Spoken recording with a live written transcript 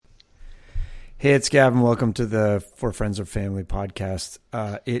Hey, it's Gavin. Welcome to the For Friends or Family podcast.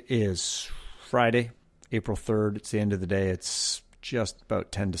 It is Friday, April 3rd. It's the end of the day. It's just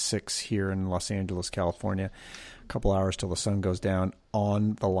about 10 to 6 here in Los Angeles, California. A couple hours till the sun goes down.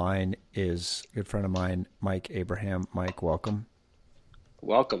 On the line is a good friend of mine, Mike Abraham. Mike, welcome.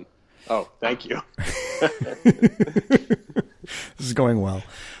 Welcome. Oh, thank you. This is going well.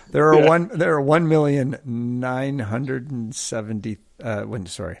 There are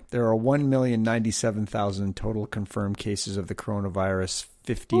 1,997,000 total confirmed cases of the coronavirus.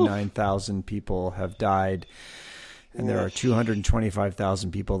 59,000 people have died, and there are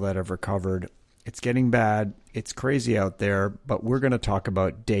 225,000 people that have recovered. It's getting bad. It's crazy out there, but we're going to talk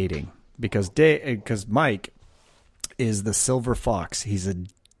about dating because Mike is the silver fox. He's a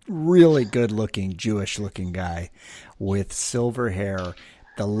really good-looking, Jewish-looking guy with silver hair.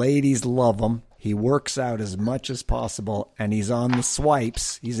 The ladies love him. He works out as much as possible, and he's on the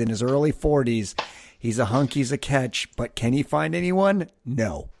swipes. He's in his early 40s. He's a hunk, he's a catch, but can he find anyone?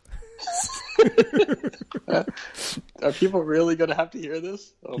 No. Are people really going to have to hear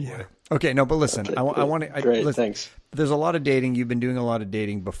this? Oh, yeah. Boy. Okay, no, but listen, okay, I want to... Great, listen, thanks. There's a lot of dating. You've been doing a lot of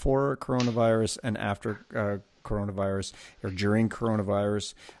dating before coronavirus and after coronavirus or during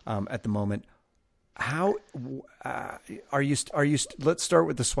coronavirus at the moment. How are you? Let's start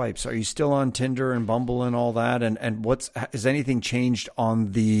with the swipes. Are you still on Tinder and Bumble and all that? And has anything changed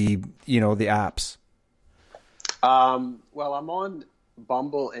on the apps? Well, I'm on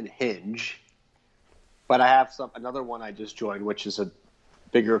Bumble and Hinge, but I have another one I just joined, which is a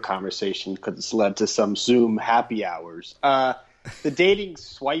bigger conversation because it's led to some Zoom happy hours. The dating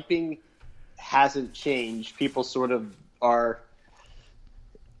swiping hasn't changed. People sort of are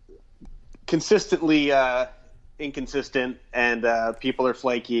consistently inconsistent, and people are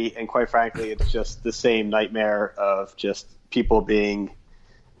flaky, and quite frankly, it's just the same nightmare of just people being,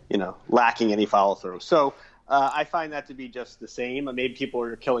 lacking any follow through. So I find that to be just the same. Maybe people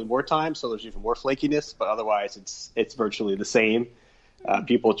are killing more time, so there's even more flakiness, but otherwise it's virtually the same.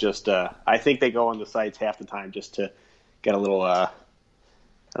 People just I think they go on the sites half the time just to get a little I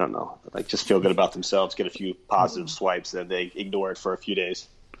don't know, like just feel good about themselves, get a few positive swipes, and they ignore it for a few days.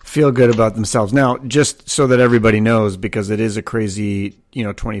 Feel good about themselves. Now, just so that everybody knows, because it is a crazy,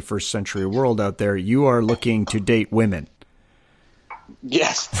 21st century world out there, you are looking to date women.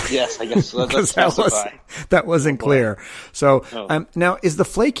 Yes, I guess so. That wasn't clear. So now, is the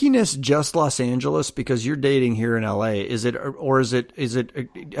flakiness just Los Angeles? Because you're dating here in LA. Is it, or is it?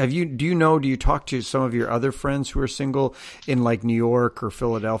 Do you talk to some of your other friends who are single in like New York or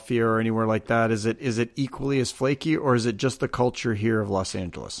Philadelphia or anywhere like that? Is it equally as flaky, or is it just the culture here of Los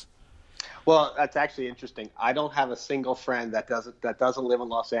Angeles? Well, that's actually interesting. I don't have a single friend that doesn't live in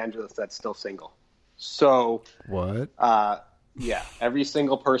Los Angeles that's still single. So what? Yeah, every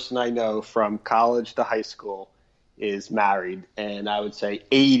single person I know from college to high school is married, and I would say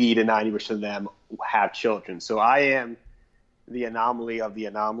 80 to 90% of them have children. So I am the anomaly of the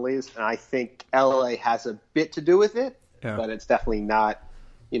anomalies, and I think LA has a bit to do with it, but it's definitely not,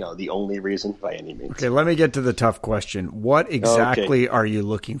 the only reason by any means. Okay, let me get to the tough question. What exactly are you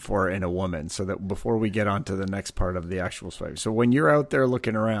looking for in a woman, so that before we get on to the next part of the actual swipe? So when you're out there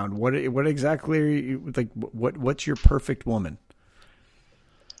looking around, what exactly are you, like? What's your perfect woman?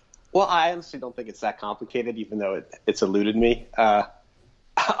 Well, I honestly don't think it's that complicated, even though it's eluded me.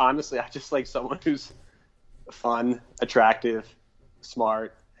 Honestly, I just like someone who's fun, attractive,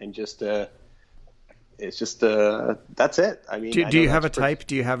 smart, and just that's it. I mean, do you have a type?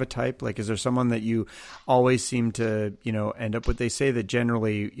 Do you have a type? Like, is there someone that you always seem to, end up with? They say that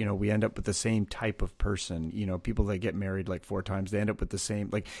generally, we end up with the same type of person. People that get married like 4 times, they end up with the same.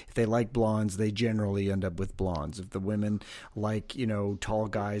 Like, if they like blondes, they generally end up with blondes. If the women like, tall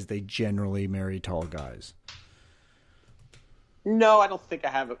guys, they generally marry tall guys. No, I don't think I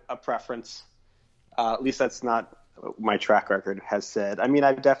have a preference. At least that's not what my track record has said. I mean,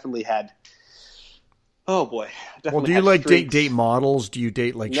 I've definitely had. Oh boy! Well, do you like date models? Do you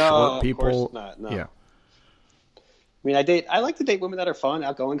date like short people? Of course not. No. Yeah. I mean, I like to date women that are fun,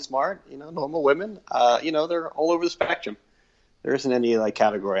 outgoing, smart. Normal women. They're all over the spectrum. There isn't any like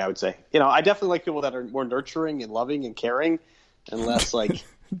category, I would say. I definitely like people that are more nurturing and loving and caring, and less like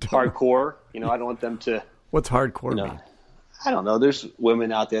hardcore. I don't want them to. What's hardcore mean? I don't know. There's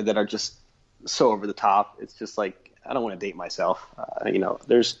women out there that are just so over the top. It's just like. I don't want to date myself.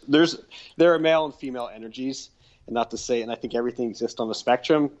 There are male and female energies, and not to say, and I think everything exists on a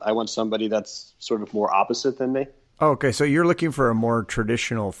spectrum. I want somebody that's sort of more opposite than me. Oh, okay, so you're looking for a more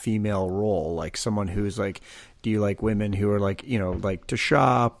traditional female role, like someone who's like, do you like women who are like, you know, like to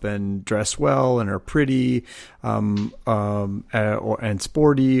shop and dress well and are pretty, and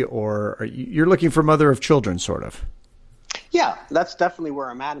sporty, or you're looking for mother of children, sort of? Yeah, that's definitely where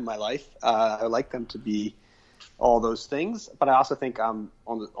I'm at in my life. I like them to be all those things, but I also think I'm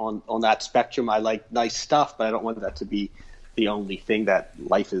on that spectrum. I like nice stuff, but I don't want that to be the only thing that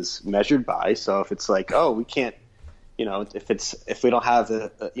life is measured by. So if it's like, oh, we can't, you know, if we don't have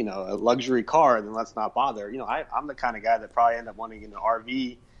a luxury car, then let's not bother. You know, I'm the kind of guy that probably end up wanting an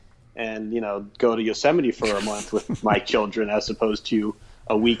RV and, you know, go to Yosemite for a month with my children, as opposed to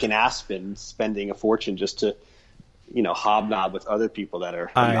a week in Aspen spending a fortune just to, you know, hobnob with other people that are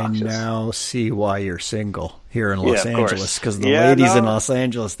obnoxious. I now see why you're single here in Los Angeles, because the Yeah, ladies no. in Los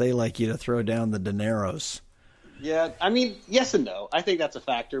Angeles, they like you to throw down the dineros. Yeah, I mean, yes and no. I think that's a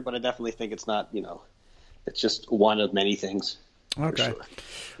factor, but I definitely think it's not, you know, it's just one of many things. Okay. Sure.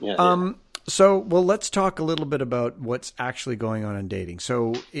 Yeah. So, well, let's talk a little bit about what's actually going on in dating.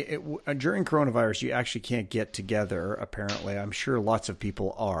 So during coronavirus, you actually can't get together, apparently. I'm sure lots of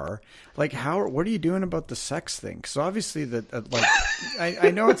people are. Like, what are you doing about the sex thing? Because obviously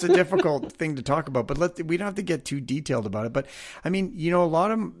I know it's a difficult thing to talk about, but we don't have to get too detailed about it. But I mean, you know, a lot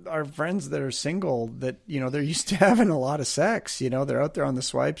of our friends that are single, that, you know, they're used to having a lot of sex, you know, they're out there on the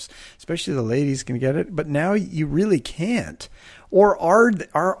swipes, especially the ladies can get it, but now you really can't. Or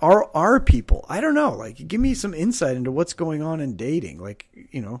are people? I don't know. Like, give me some insight into what's going on in dating. Like,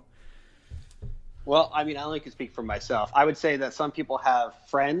 you know. Well, I mean, I only can speak for myself. I would say that some people have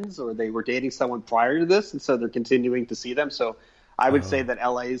friends, or they were dating someone prior to this, and so they're continuing to see them. So I would say that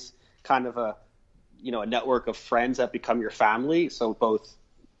LA's kind of a network of friends that become your family. So both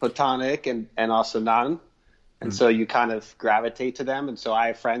platonic and also non. And so you kind of gravitate to them. And so I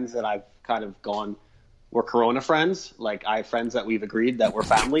have friends that I've kind of gone, we're Corona friends. Like, I have friends that we've agreed that we're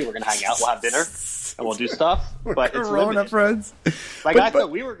family. We're going to hang out, we'll have dinner, and we'll do stuff. But it's Corona limited. friends. Like, I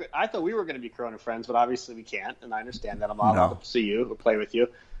thought we were going to be Corona friends, but obviously we can't. And I understand that. I'm not allowed to see you or play with you.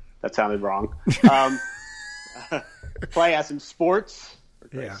 That sounded wrong. Play as in sports.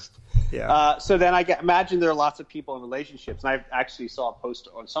 Yeah. So then imagine there are lots of people in relationships. And I actually saw a post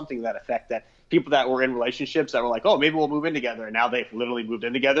on something to that effect, that people that were in relationships that were like, oh, maybe we'll move in together. And now they've literally moved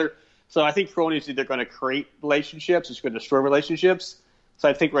in together. So I think Corona is either going to create relationships, or it's going to destroy relationships. So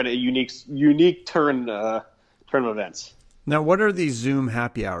I think we're at a unique turn of events. Now, what are these Zoom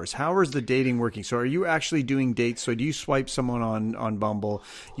happy hours? How is the dating working? So are you actually doing dates? So do you swipe someone on Bumble,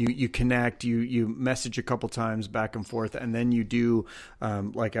 you connect, you message a couple times back and forth, and then you do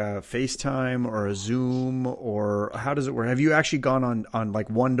like a FaceTime or a Zoom, or how does it work? Have you actually gone on like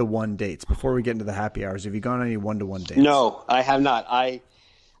one-to-one dates? Before we get into the happy hours, have you gone on any one-to-one dates? No, I have not.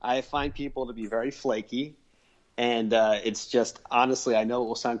 I find people to be very flaky, and it's just, honestly, I know it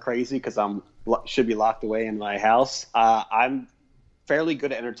will sound crazy because should be locked away in my house. I'm fairly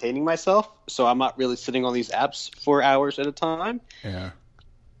good at entertaining myself, so I'm not really sitting on these apps for hours at a time. Yeah.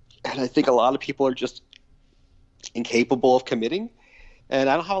 And I think a lot of people are just incapable of committing, and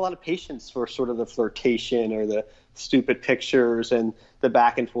I don't have a lot of patience for sort of the flirtation or the stupid pictures and the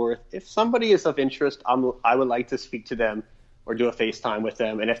back and forth. If somebody is of interest, I would like to speak to them or do a FaceTime with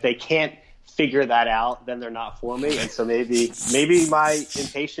them. And if they can't figure that out, then they're not for me. And so maybe my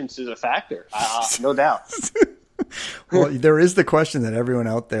impatience is a factor. No doubt. Well, there is the question that everyone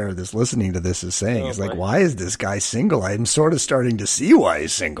out there that's listening to this is saying, is like, why is this guy single? I'm sort of starting to see why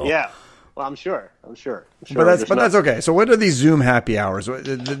he's single. Yeah. Well, I'm sure. But that's okay. So what are these Zoom happy hours?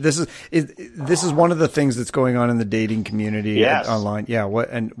 This is one of the things that's going on in the dating community online. Yeah.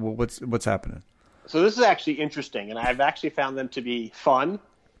 What's happening? So this is actually interesting, and I've actually found them to be fun,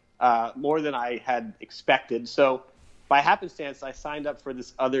 more than I had expected. So by happenstance, I signed up for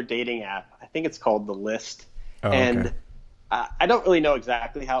this other dating app. I think it's called The List. And I don't really know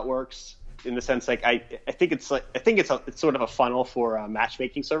exactly how it works, in the sense, like, I think it's sort of a funnel for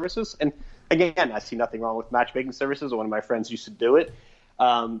matchmaking services. And again, I see nothing wrong with matchmaking services. One of my friends used to do it.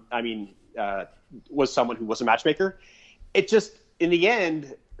 Was someone who was a matchmaker. It just, in the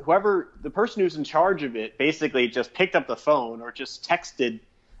end, the person who's in charge of it basically just picked up the phone or just texted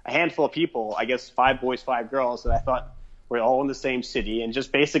a handful of people, I guess 5 boys, 5 girls, that I thought were all in the same city, and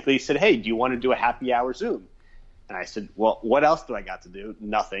just basically said, hey, do you want to do a happy hour Zoom? And I said, well, what else do I got to do?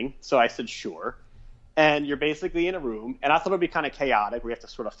 Nothing. So I said, sure. And you're basically in a room, and I thought it would be kind of chaotic. We have to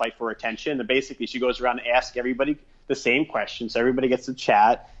sort of fight for attention. And basically she goes around and asks everybody the same questions. Everybody gets to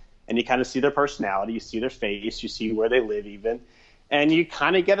chat, and you kind of see their personality. You see their face. You see where they live even. And you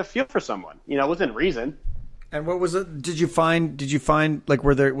kind of get a feel for someone, within reason. And what was it? Did you find like,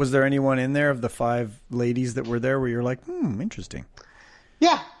 was there anyone in there of the 5 ladies that were there where you're like, interesting?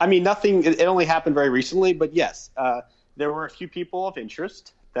 Yeah, I mean, nothing. It only happened very recently, but yes, there were a few people of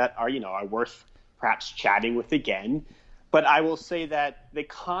interest that are worth perhaps chatting with again. But I will say that the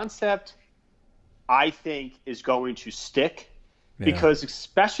concept, I think, is going to stick because,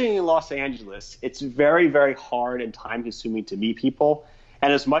 especially in Los Angeles, it's very, very hard and time consuming to meet people.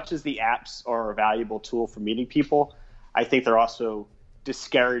 And as much as the apps are a valuable tool for meeting people, I think they're also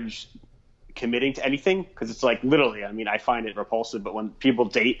discouraged committing to anything because it's like literally, I mean, I find it repulsive, but when people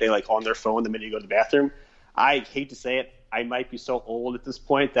date, they like on their phone the minute you go to the bathroom. I hate to say it, I might be so old at this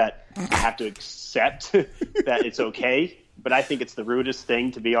point that I have to accept that it's okay, but I think it's the rudest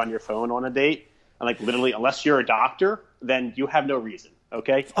thing to be on your phone on a date. And like literally, unless you're a doctor, then you have no reason.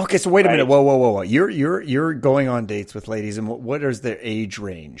 Okay. So wait a minute. Whoa. You're going on dates with ladies, and what is the age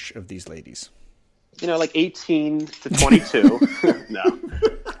range of these ladies? Like 18 to 22. No.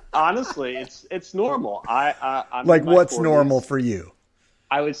 Honestly, it's normal. I'm like what's 40s. Normal for you?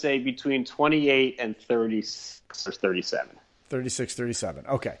 I would say between 28 and 36 or 37. 36, 37.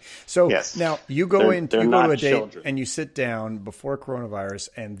 Okay. So yes. Now you go to a date children. And you sit down before coronavirus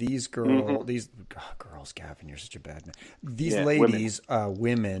and these girls, Gavin, you're such a bad man. These ladies,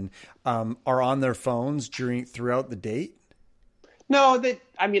 women, are on their phones throughout the date. No,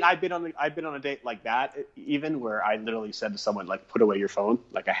 I've been on a date like that, even where I literally said to someone, like, put away your phone.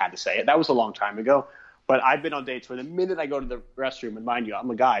 Like, I had to say it. That was a long time ago. But I've been on dates where the minute I go to the restroom, and mind you, I'm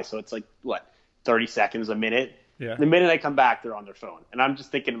a guy, so it's like, 30 seconds, a minute? Yeah. The minute I come back, they're on their phone. And I'm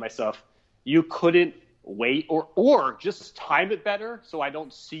just thinking to myself, you couldn't wait or just time it better so I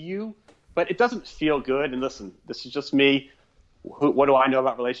don't see you. But it doesn't feel good. And listen, this is just me. What do I know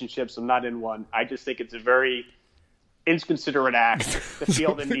about relationships? I'm not in one. I just think it's a very inconsiderate act to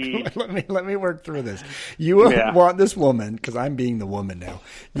feel the need. let me work through this. You want this woman, because I'm being the woman now.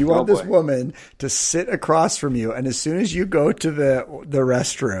 You want this woman to sit across from you, and as soon as you go to the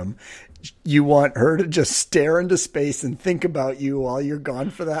restroom, you want her to just stare into space and think about you while you're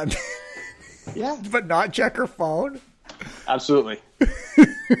gone for that. Yeah, but not check her phone. Absolutely.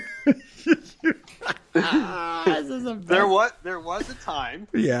 There was a time,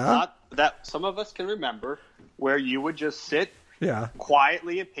 that some of us can remember, where you would just sit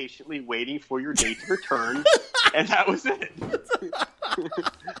quietly and patiently waiting for your date to return, and that was it.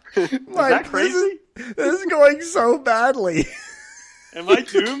 Is that crazy? This is going so badly. Am I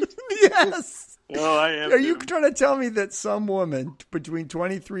doomed? Yes. Oh, I am. Are you trying to tell me that some woman between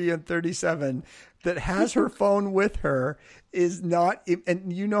 23 and 37 that has her phone with her is not,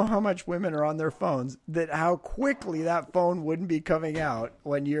 and you know how much women are on their phones, that how quickly that phone wouldn't be coming out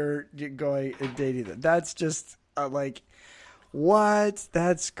when you're going and dating them? That's just like, what?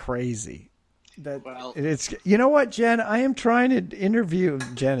 That's crazy. It's, you know what, Jen? I am trying to interview.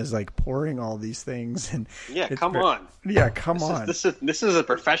 Jen is like pouring all these things, and come on. This is a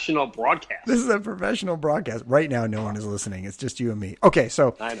professional broadcast. This is a professional broadcast. Right now, no one is listening. It's just you and me. Okay,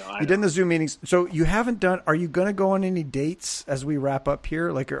 so I know. You did the Zoom meetings. So you haven't done. Are you going to go on any dates as we wrap up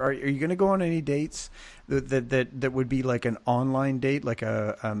here? Like, are you going to go on any dates that would be like an online date, like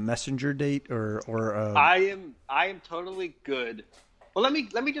a messenger date, or? I am totally good. Well, let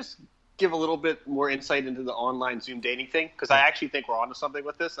me just give a little bit more insight into the online Zoom dating thing, because I actually think we're onto something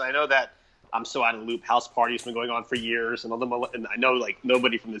with this. And I know that I'm so out of the loop. House parties been going on for years, and I know like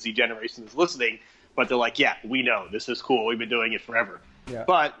nobody from the Z generation is listening, but they're like, yeah, we know this is cool. We've been doing it forever. Yeah.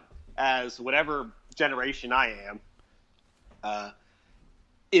 But as whatever generation I am,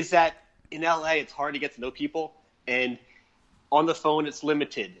 is that in LA it's hard to get to know people, and on the phone it's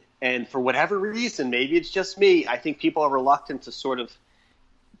limited. And for whatever reason, maybe it's just me, I think people are reluctant to sort of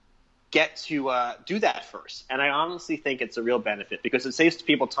get to do that first. And I honestly think it's a real benefit, because it saves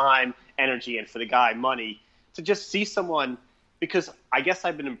people time, energy, and for the guy, money, to just see someone. Because I guess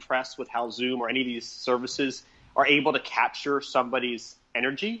I've been impressed with how Zoom or any of these services are able to capture somebody's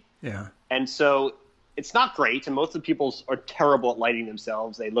energy. Yeah. And so it's not great, and most of the people are terrible at lighting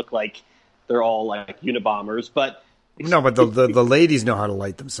themselves. They look like they're all like Unabombers. But no, but the ladies know how to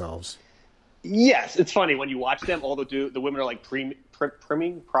light themselves. Yes, it's funny when you watch them. All the women are like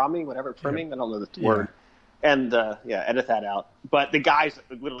priming, whatever, priming. I don't know the word. And edit that out. But the guys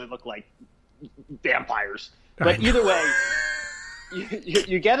literally look like vampires. But either way,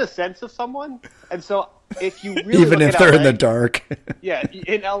 you get a sense of someone. And so if you really even if they're in the dark,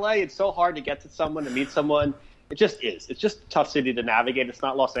 in LA, it's so hard to get to someone, to meet someone. It just is. It's just a tough city to navigate. It's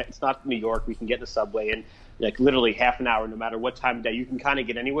not it's not New York. We can get in the subway in like literally half an hour, no matter what time of day. You can kind of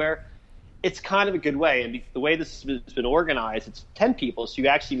get anywhere. It's kind of a good way. And the way this has been organized, it's 10 people. So you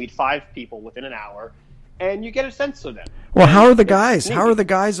actually meet 5 people within an hour. and you get a sense of them. Well, how are the guys? How are the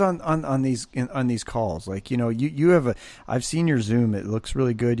guys on these calls? Like, you know, you have I've seen your Zoom. It looks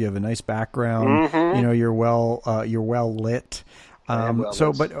really good. You have a nice background. Mm-hmm. You know, you're well lit. But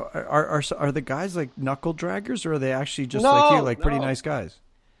are the guys like knuckle draggers, or are they actually just like you, like pretty nice guys?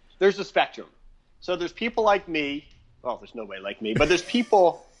 There's a spectrum. So there's people like me. Well, there's no way like me, but there's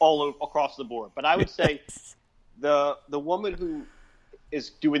people across the board. But I would say the woman who is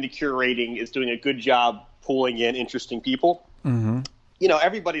doing the curating is doing a good job pulling in interesting people. Mm-hmm. You know,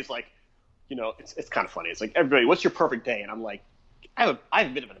 everybody's like, you know, it's kind of funny. It's like, everybody, what's your perfect day? And I'm like, I have a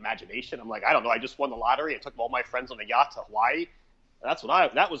bit of an imagination. I'm like, I don't know. I just won the lottery. I took all my friends on a yacht to Hawaii.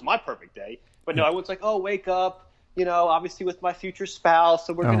 That was my perfect day. But no, I was like, oh, wake up, you know, obviously with my future spouse.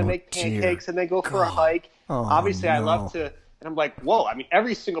 So we're going to make pancakes and then go for a hike. Obviously, I love to. And I'm like, whoa. I mean,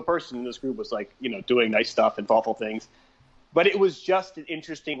 every single person in this group was like, you know, doing nice stuff and thoughtful things. But it was just an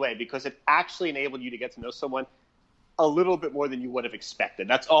interesting way because it actually enabled you to get to know someone a little bit more than you would have expected.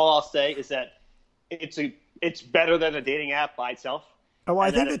 That's all I'll say is that it's better than a dating app by itself. Oh,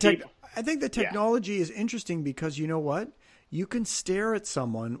 I think the technology is interesting because you know what? You can stare at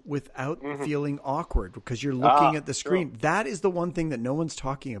someone without feeling awkward because you're looking at the screen. Sure. That is the one thing that no one's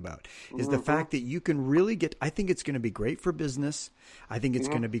talking about is the fact that you can really I think it's going to be great for business. I think it's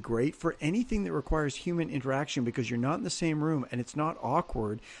going to be great for anything that requires human interaction because you're not in the same room and it's not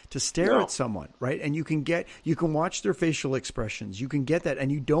awkward to stare at someone, right? And you can watch their facial expressions. You can get that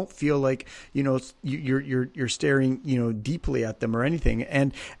and you don't feel like, you know, you're staring, you know, deeply at them or anything.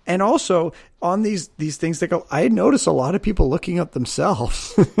 And also on these things that go, I notice a lot of people looking at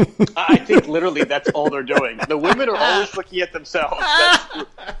themselves. I think literally that's all they're doing. The women are always looking at themselves.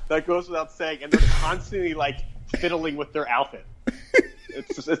 That goes without saying. And they're constantly like fiddling with their outfit.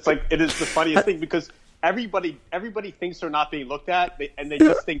 It's like, it is the funniest thing because everybody thinks they're not being looked at and they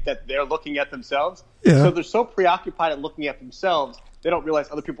just think that they're looking at themselves. Yeah. So they're so preoccupied at looking at themselves, they don't realize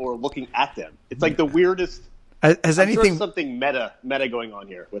other people are looking at them. It's like the weirdest. Has anything something meta going on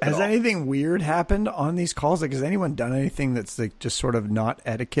here? Has anything weird happened on these calls? Like, has anyone done anything that's like just sort of not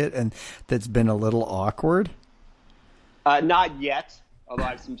etiquette and that's been a little awkward? Not yet. Although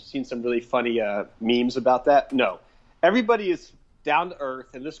I've seen some really funny memes about that. No, everybody is down to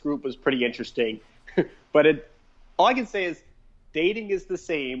earth, and this group was pretty interesting. But all I can say is dating is the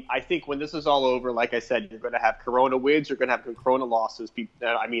same. I think when this is all over, like I said, you're going to have Corona wins, you're going to have Corona losses.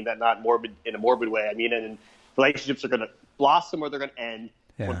 I mean that not morbid in a morbid way. I mean, and relationships are going to blossom or they're going to end.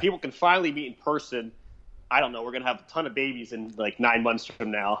 Yeah. When people can finally meet in person, I don't know. We're going to have a ton of babies in like 9 months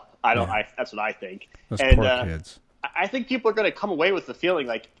from now. That's what I think. Those poor kids. I think people are going to come away with the feeling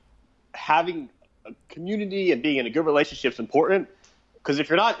like having a community and being in a good relationship is important. Because if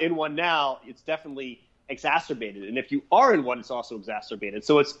you're not in one now, it's definitely exacerbated. And if you are in one, it's also exacerbated.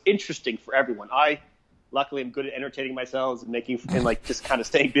 So it's interesting for everyone. Luckily, I'm good at entertaining myself and like just kind of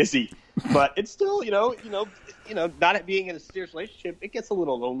staying busy. But it's still, you know, not being in a serious relationship, it gets a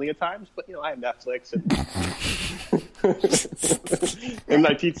little lonely at times. But I have Netflix and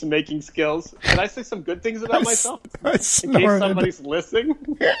my pizza making skills. Can I say some good things about myself? In case somebody's listening.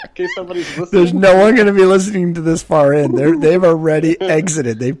 There's no one going to be listening to this far in. They've already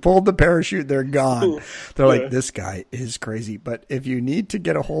exited. They pulled the parachute. They're gone. They're like, this guy is crazy. But if you need to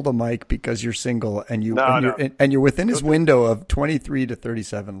get a hold of Mike because you're single and you're within his window of 23 to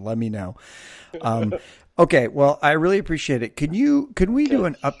 37, let me know. Okay, well, I really appreciate it. Could we do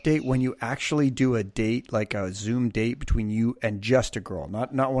an update when you actually do a date, like a Zoom date between you and just a girl,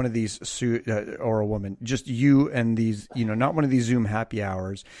 not one of these or a woman, just you and these, not one of these Zoom happy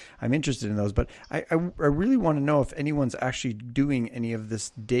hours. I'm interested in those, but I really want to know if anyone's actually doing any of this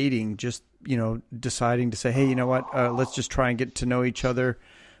dating, just deciding to say, hey, you know what, let's just try and get to know each other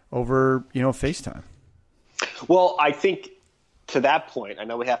over FaceTime. Well, I think to that point, I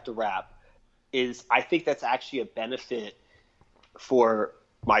know we have to wrap. I think that's actually a benefit for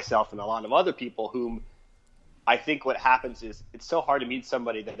myself and a lot of other people whom I think what happens is it's so hard to meet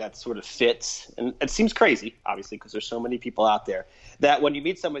somebody that sort of fits. And it seems crazy, obviously, because there's so many people out there that when you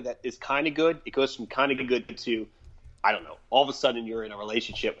meet somebody that is kind of good, it goes from kind of good to, I don't know, all of a sudden you're in a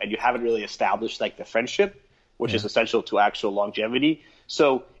relationship and you haven't really established like the friendship, which is essential to actual longevity.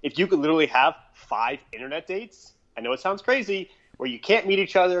 So if you could literally have 5 internet dates, I know it sounds crazy, where you can't meet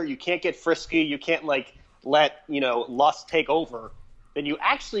each other, you can't get frisky, you can't let lust take over, then you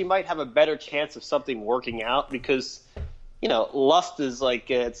actually might have a better chance of something working out because lust is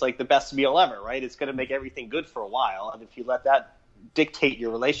it's like the best meal ever, right? It's going to make everything good for a while, and if you let that dictate your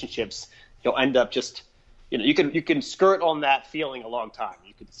relationships, you'll end up just you can skirt on that feeling a long time.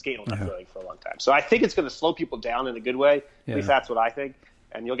 You could skate on that feeling for a long time. So I think it's going to slow people down in a good way. At least that's what I think.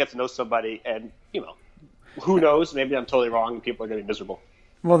 And you'll get to know somebody, and who knows? Maybe I'm totally wrong and people are getting miserable.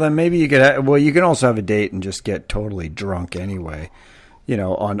 Well, then maybe you could. Well, you can also have a date and just get totally drunk anyway.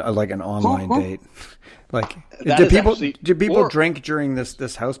 On like an online date. Like, do people drink during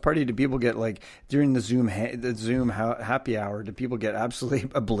this house party? Do people get like during the Zoom happy hour? Do people get absolutely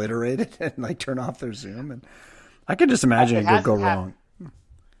obliterated and like turn off their Zoom? And I can just imagine it would go wrong.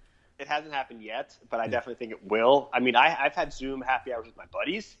 It hasn't happened yet, but I definitely think it will. I mean, I've had Zoom happy hours with my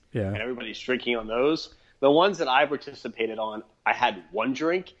buddies, and everybody's drinking on those. The ones that I participated on, I had one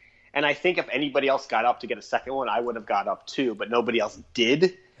drink, and I think if anybody else got up to get a second one, I would have got up too, but nobody else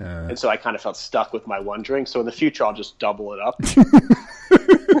did. And so I kind of felt stuck with my one drink. So in the future, I'll just double it up.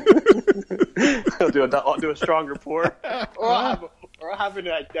 I'll do a stronger pour. Or I'll have an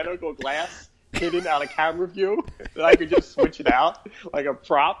identical glass hidden out of camera view that I could just switch it out like a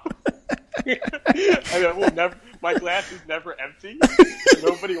prop. My glass is never empty.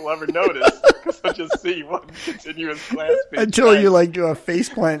 Nobody will ever notice because I'll just see one continuous glass until you like do a face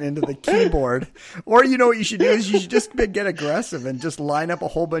plant into the keyboard. Or you know what you should do is you should just get aggressive and just line up a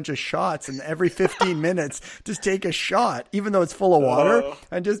whole bunch of shots, and every 15 minutes just take a shot, even though it's full of water,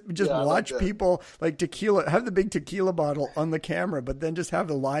 and just watch people like tequila. Have the big tequila bottle on the camera, but then just have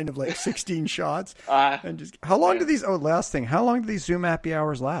a line of like 16 shots. And just how long do these? Oh, last thing, how long do these Zoom happy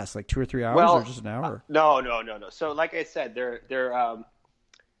hours last? Like 2 or 3 hours, or just an hour? No. So, like I said, they're I'm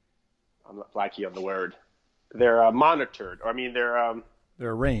not blacky on the word. They're monitored. They're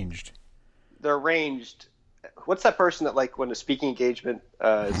arranged. They're arranged. What's that person that, like, when a speaking engagement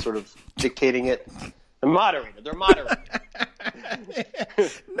is sort of dictating it? The moderator. They're moderated.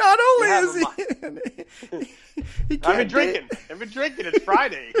 Not only is he I've been drinking. It's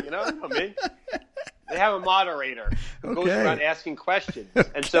Friday. You know what I mean? They have a moderator who goes around asking questions,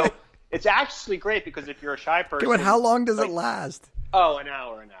 and so it's actually great because if you're a shy person. Okay, but how long does it last? Oh, an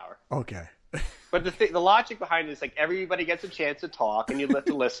hour. Okay. But the logic behind it is like everybody gets a chance to talk, and you have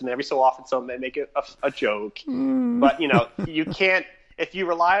to listen. Every so often, someone may make a joke, but you can't. If you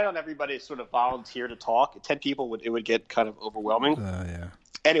relied on everybody to sort of volunteer to talk, 10 people it would get kind of overwhelming.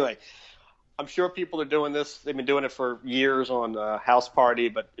 Anyway, I'm sure people are doing this. They've been doing it for years on House Party,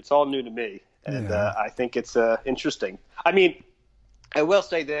 but it's all new to me, and I think it's interesting. I mean, I will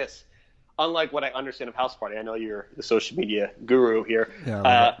say this. Unlike what I understand of House Party, I know you're the social media guru here.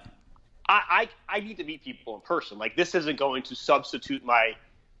 I need to meet people in person. Like, this isn't going to substitute my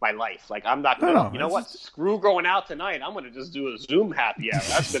life. Like, I'm not going to, you know what? Screw going out tonight. I'm going to just do a Zoom happy hour.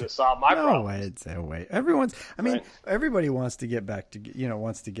 That's going to solve my problem. No way. Everybody wants to get back to,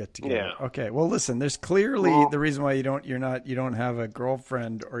 wants to get together. Yeah. Okay. Well, listen, there's clearly the reason why you don't have a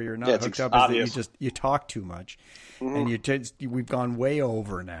girlfriend or you're not hooked up obvious. is that you talk too much, and we've gone way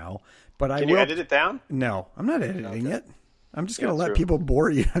over now. But Can you edit it down? No, I'm not editing it. I'm just going to let people bore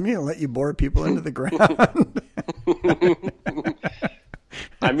you. I'm going to let you bore people into the ground.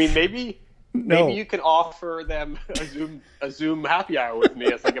 I mean, maybe you can offer them a Zoom happy hour with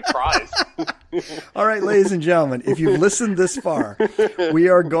me as like a prize. All right, ladies and gentlemen, if you've listened this far, we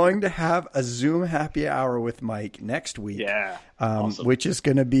are going to have a Zoom happy hour with Mike next week. Yeah, awesome. Which is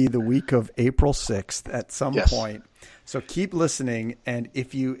going to be the week of April 6th at some point. So keep listening, and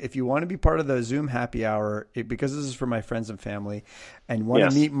if you want to be part of the Zoom happy hour, because this is for my friends and family, and want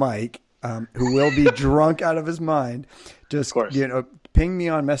to meet Mike, who will be drunk out of his mind, just ping me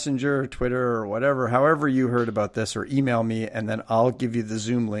on Messenger or Twitter or whatever, however you heard about this, or email me, and then I'll give you the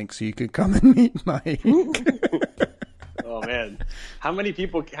Zoom link so you could come and meet Mike. Oh man, how many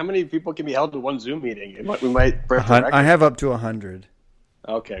people can be held to one Zoom meeting? We might break the record. I have up to 100.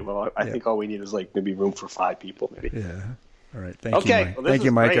 Okay, well, I think all we need is like maybe room for 5 people, maybe. Yeah. All right. Thank you, Mike. Thank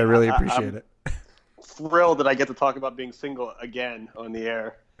you, Mike. Great. I really appreciate it. Thrilled that I get to talk about being single again on the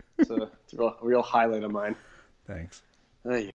air. It's a real highlight of mine. Thanks.